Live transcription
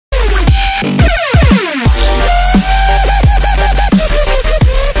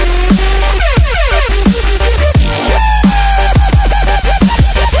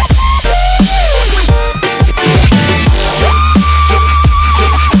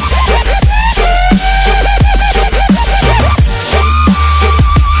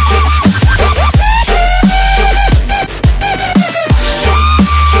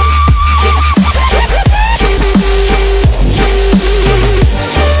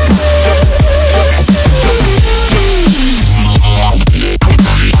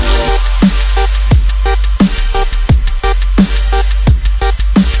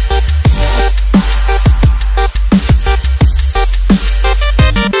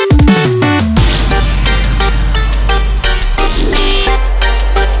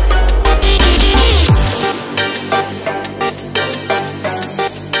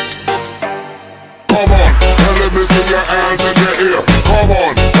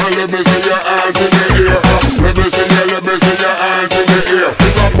let me see your hands in the air. Let me see your hands in the air.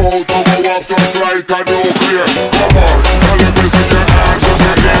 It's about to go off just like a nuclear. Come on, let me see your hands in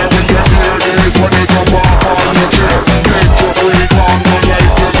the air. When you hear this, when you jump off on your chair, take your freak on, one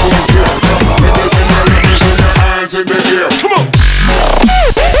like you don't care. Let me see your hands in the air. Come on.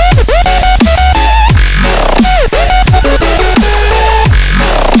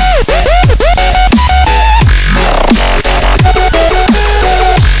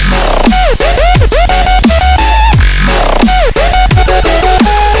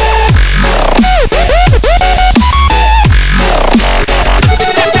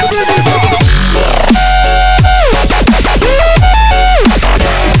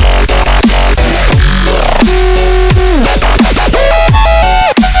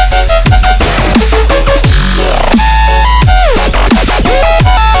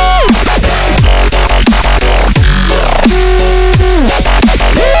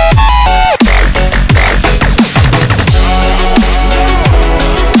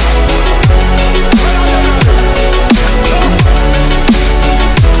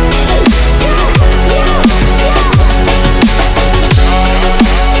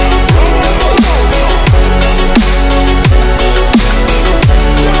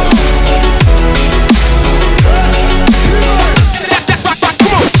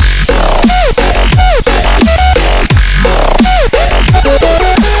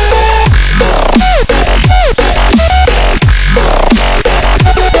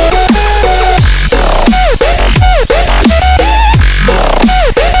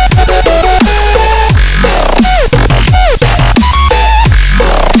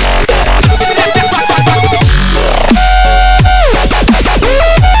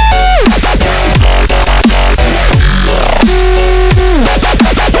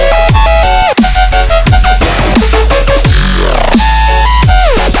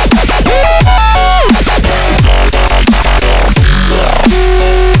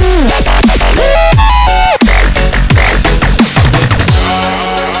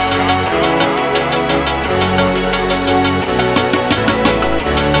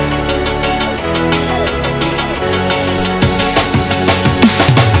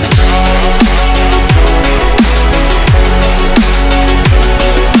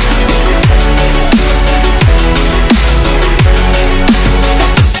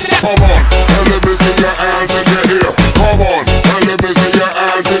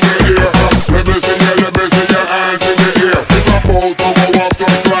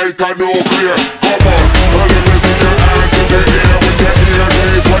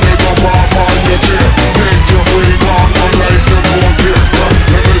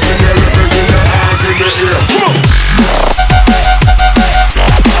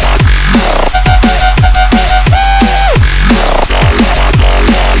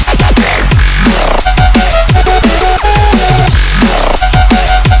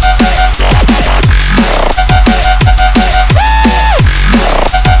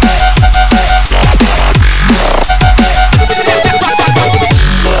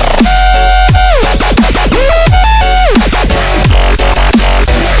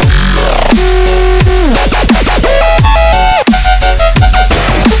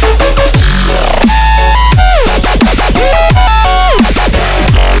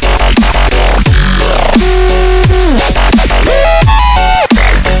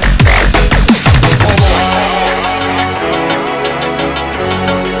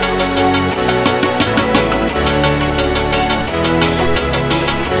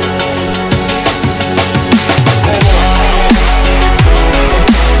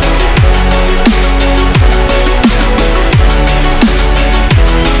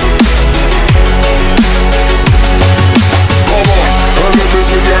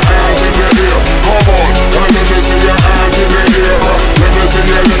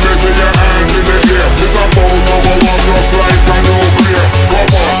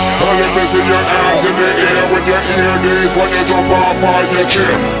 When you jump off on your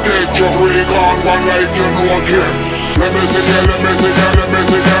chair, get your freak on, one like you don't care. Let me see you, let me see you, let me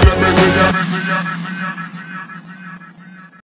see you, let me see you.